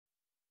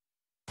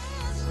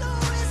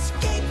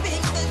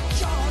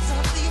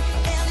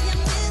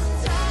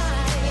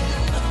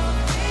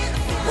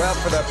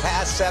For the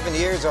past 7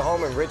 years, a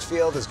home in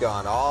Richfield has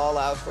gone all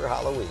out for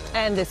Halloween.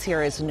 And this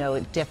year is no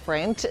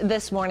different.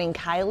 This morning,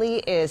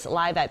 Kylie is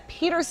live at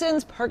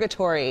Peterson's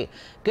Purgatory.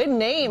 Good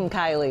name,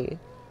 Kylie.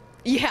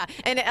 Yeah,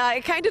 and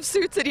it kind of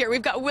suits it here.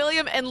 We've got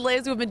William and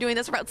Liz who have been doing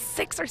this for about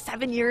 6 or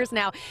 7 years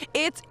now.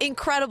 It's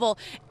incredible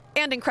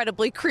and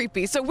incredibly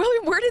creepy. So,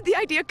 William, where did the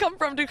idea come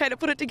from to kind of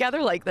put it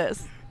together like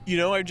this? You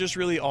know, I just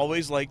really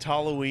always liked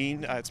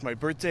Halloween. It's my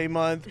birthday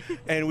month,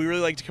 and we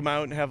really like to come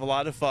out and have a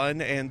lot of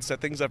fun and set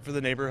things up for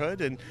the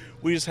neighborhood, and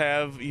we just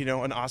have, you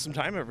know, an awesome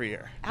time every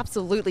year.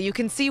 Absolutely. You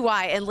can see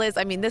why. And Liz,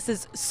 I mean, this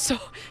is so...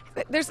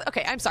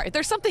 Okay, I'm sorry.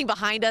 There's something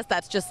behind us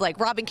that's just like,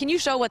 Robin, can you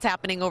show what's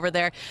happening over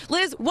there?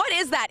 Liz, what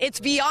is that? It's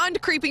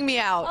beyond creeping me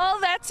out. Oh,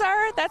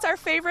 that's our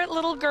favorite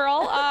little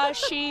girl.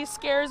 She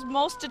scares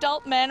most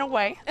adult men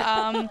away.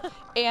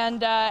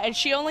 And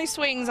she only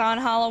swings on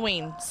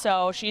Halloween,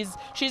 so she's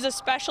a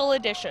special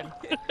edition.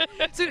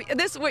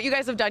 So what you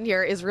guys have done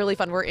here is really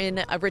fun. We're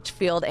in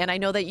Richfield, and I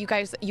know that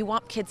you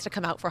want kids to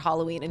come out for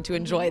Halloween and to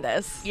enjoy this.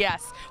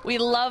 Yes, we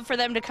love for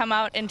them to come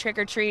out and trick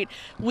or treat.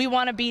 We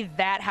want to be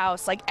that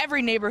house. Like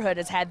every neighborhood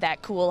has had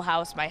that cool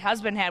house. My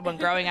husband had one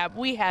growing up.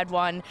 We had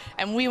one,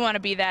 and we want to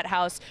be that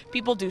house.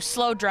 People do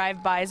slow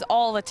drive-bys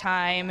all the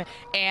time,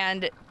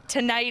 and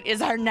tonight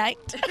is our night.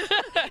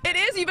 It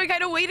is. You've been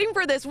kind of waiting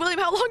for this. William,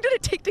 how long did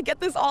it take to get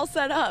this all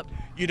set up?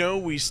 You know,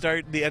 we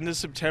start the end of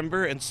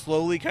September and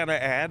slowly kind of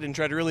add and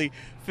try to really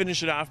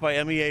finish it off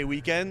by MEA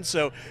weekend.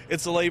 So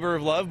it's a labor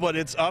of love, but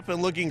it's up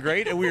and looking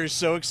great, and we are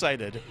so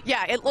excited.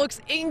 Yeah, it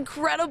looks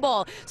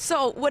incredible.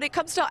 So when it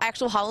comes to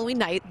actual Halloween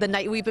night, the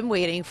night we've been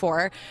waiting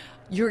for,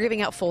 you're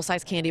giving out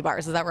full-size candy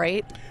bars. Is that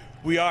right?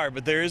 We are,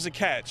 but there is a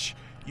catch.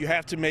 You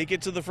have to make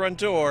it to the front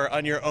door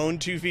on your own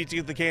 2 feet to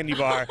get the candy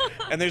bar,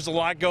 and there's a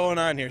lot going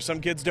on here. Some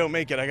kids don't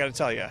make it, I gotta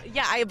tell you.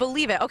 Yeah, I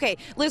believe it. Okay,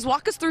 Liz,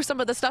 walk us through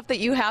some of the stuff that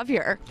you have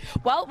here.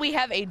 Well, we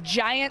have a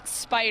giant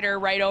spider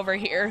right over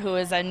here who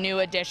is a new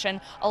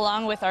addition,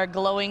 along with our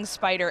glowing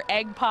spider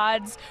egg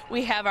pods.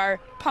 We have our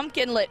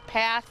pumpkin lit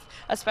path,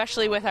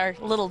 especially with our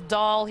little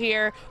doll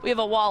here. We have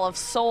a wall of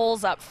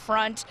souls up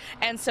front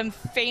and some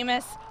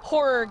famous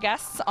horror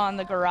guests on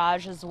the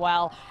garage as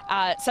well.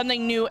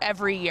 Something new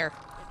every year.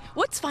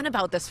 What's fun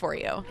about this for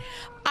you?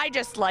 I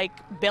just like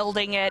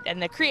building it and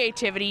the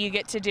creativity you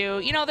get to do.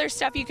 You know, there's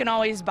stuff you can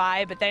always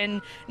buy, but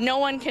then no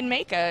one can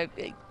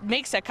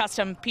makes a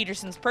custom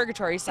Peterson's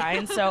Purgatory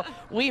sign, so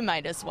we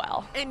might as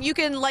well. And you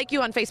can like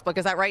you on Facebook,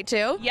 is that right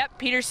too? Yep,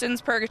 Peterson's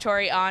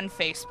Purgatory on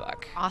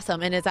Facebook.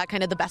 Awesome, and is that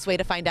kind of the best way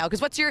to find out?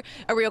 Because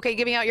are we okay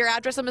giving out your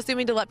address, I'm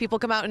assuming, to let people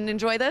come out and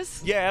enjoy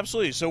this? Yeah,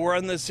 absolutely. So we're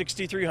on the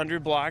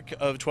 6300 block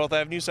of 12th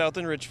Avenue South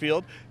in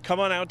Richfield. Come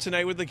on out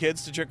tonight with the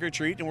kids to trick or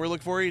treat, and we're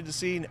looking forward to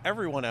seeing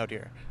everyone out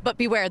here. But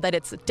beware that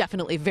it's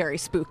definitely very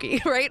spooky,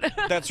 right?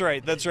 That's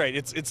right.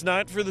 It's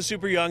not for the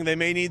super young. They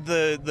may need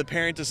the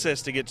parent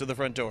assist to get to the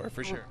front door,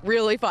 for sure.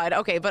 Really fun.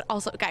 Okay, but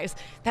also, guys,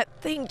 that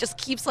thing just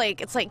keeps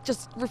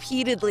just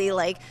repeatedly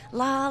la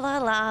la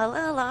la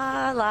la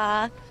la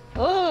la.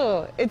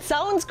 Oh, it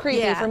sounds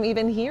creepy from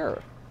even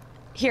here.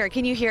 Here,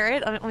 can you hear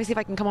it? Let me see if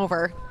I can come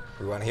over.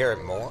 We want to hear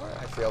it more?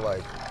 I feel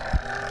like...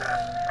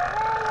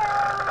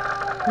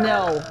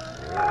 No.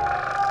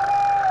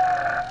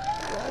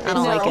 I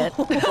don't like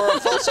it. For a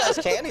full-size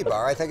candy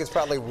bar, I think it's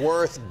probably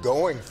worth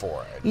going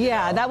for it.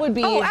 Yeah, that would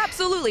be... Oh,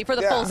 absolutely, for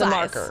the full size.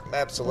 marker.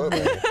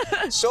 Absolutely.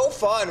 So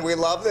fun. We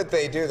love that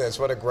they do this.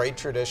 What a great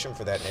tradition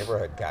for that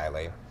neighborhood,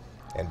 Kylie.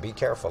 And be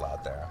careful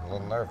out there. I'm a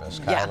little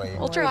nervous. Yeah, Kylie,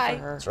 we'll try.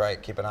 That's right.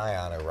 Keep an eye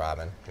on her,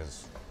 Robin,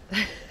 because...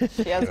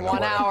 She has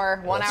 1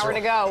 hour. One hour to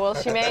go. Will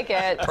she make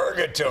it?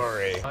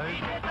 Purgatory.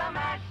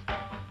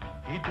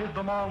 He did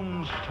the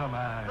monster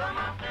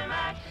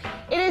mash.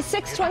 It is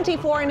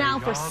 6:24 now.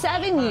 For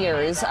 7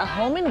 years, a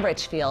home in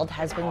Richfield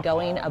has been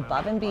going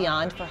above and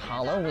beyond for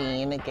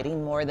Halloween,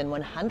 getting more than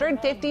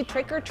 150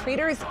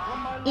 trick-or-treaters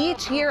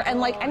each year. And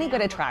like any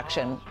good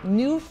attraction,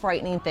 new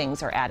frightening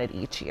things are added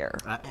each year.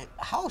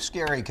 How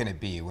scary can it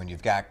be when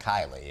you've got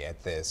Kylie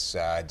at this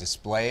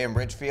display in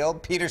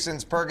Richfield,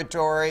 Peterson's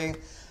Purgatory?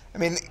 I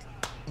mean,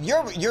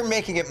 you're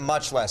making it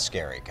much less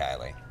scary,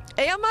 Kylie.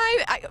 Am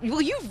I?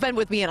 Well, you've been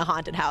with me in a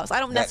haunted house. I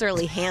don't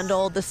necessarily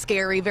handle the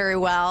scary very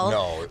well.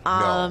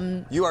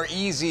 No. You are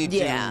easy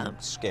to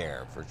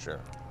scare, for sure.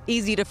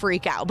 Easy to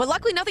freak out. But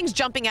luckily, nothing's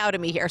jumping out at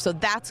me here, so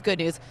that's good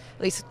news.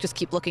 At least just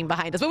keep looking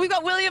behind us. But we've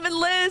got William and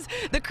Liz,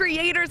 the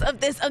creators of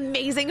this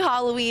amazing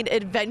Halloween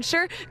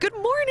adventure. Good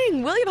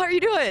morning. William, how are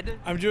you doing?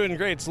 I'm doing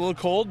great. It's a little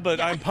cold,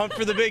 but I'm pumped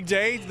for the big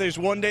day. There's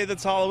one day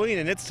that's Halloween,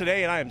 and it's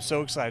today, and I am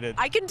so excited.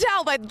 I can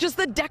tell by just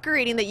the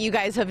decorating that you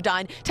guys have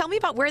done. Tell me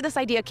about where this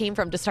idea came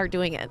from to start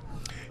doing it.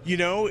 You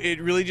know,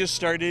 it really just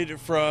started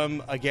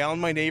from a gal in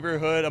my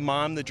neighborhood, a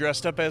mom that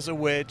dressed up as a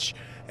witch,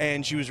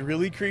 and she was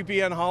really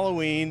creepy on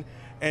Halloween.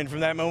 And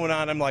from that moment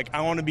on, I'm like,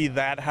 I want to be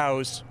that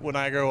house when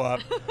I grow up.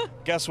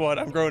 Guess what?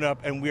 I'm growing up,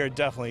 and we are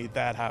definitely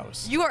that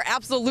house. You are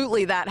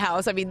absolutely that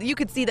house. I mean, you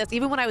could see this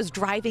even when I was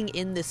driving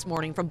in this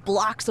morning from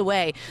blocks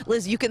away.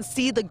 Liz, you can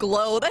see the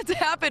glow that's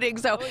happening.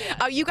 So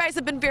you guys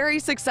have been very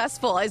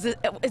successful. Is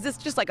this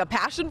just like a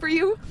passion for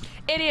you?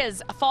 It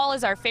is. Fall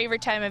is our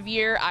favorite time of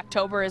year.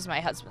 October is my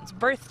husband's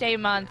birthday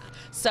month,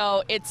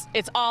 so it's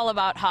all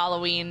about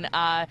Halloween.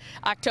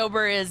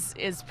 October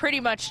is pretty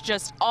much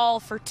just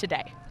all for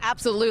today.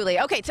 Absolutely.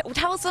 Okay,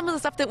 tell us some of the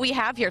stuff that we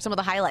have here, some of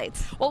the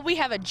highlights. Well, we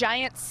have a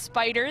giant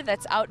spider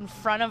that's out in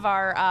front of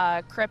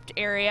our crypt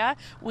area.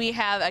 We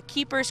have a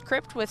keeper's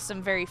crypt with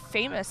some very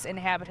famous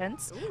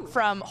inhabitants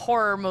from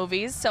horror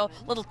movies, so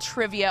little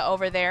trivia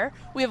over there.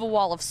 We have a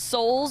wall of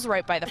souls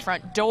right by the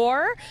front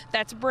door.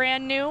 That's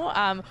brand new.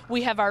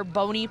 We have our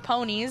bony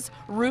ponies,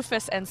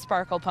 Rufus and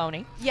Sparkle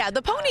Pony. Yeah,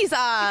 the ponies,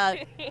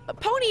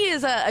 pony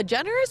is a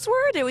generous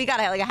word. We got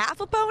like a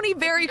half a pony,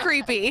 very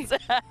creepy.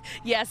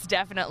 Yes,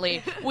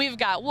 definitely. We've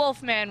got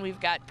Wolfman, we've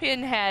got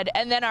Pinhead,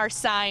 and then our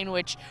sign,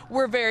 which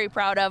we're very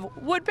proud of.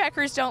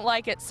 Woodpeckers don't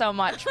like it so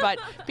much, but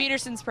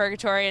Peterson's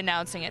Purgatory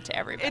announcing it to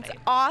everybody. It's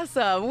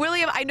awesome.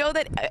 William, I know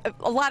that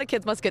a lot of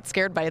kids must get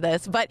scared by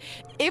this, but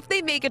if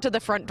they make it to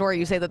the front door,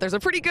 you say that there's a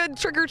pretty good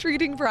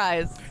trick-or-treating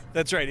prize.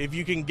 That's right. If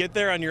you can get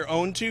there on your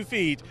own 2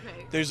 feet,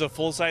 there's a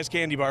full-size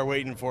candy bar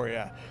waiting for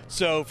you.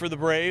 So for the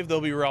brave, they'll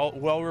be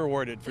well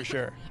rewarded for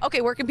sure. Okay,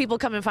 where can people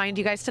come and find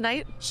you guys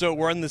tonight? So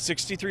we're on the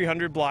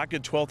 6300 block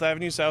at 12th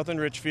Avenue South in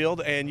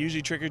Richfield, and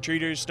usually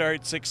trick-or-treaters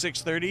start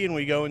 6:30, and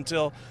we go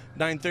until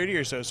 9:30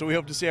 or so. So we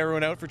hope to see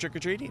everyone out for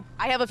trick-or-treating.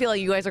 I have a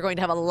feeling you guys are going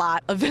to have a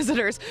lot of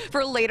visitors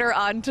for later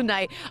on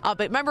tonight. But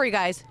remember, you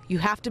guys, you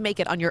have to make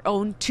it on your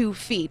own 2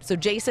 feet. So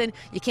Jason,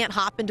 you can't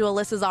hop into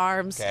Alyssa's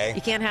arms. Okay.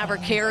 You can't have her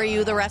carry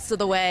you the rest of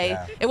the way.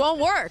 Yeah. It won't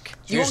work.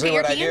 It's You won't usually get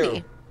your what candy. I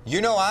do. You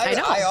know, I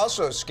know.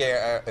 also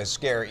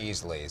scare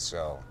easily,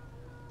 so.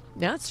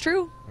 Yeah, it's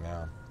true.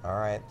 Yeah. All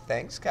right.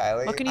 Thanks,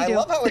 Kylie. What can you I do?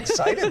 love how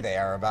excited they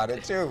are about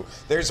it, too.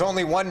 There's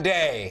only one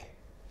day,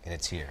 and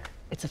it's here.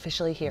 It's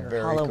officially here,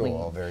 Very Halloween.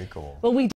 cool. Very cool. Well, we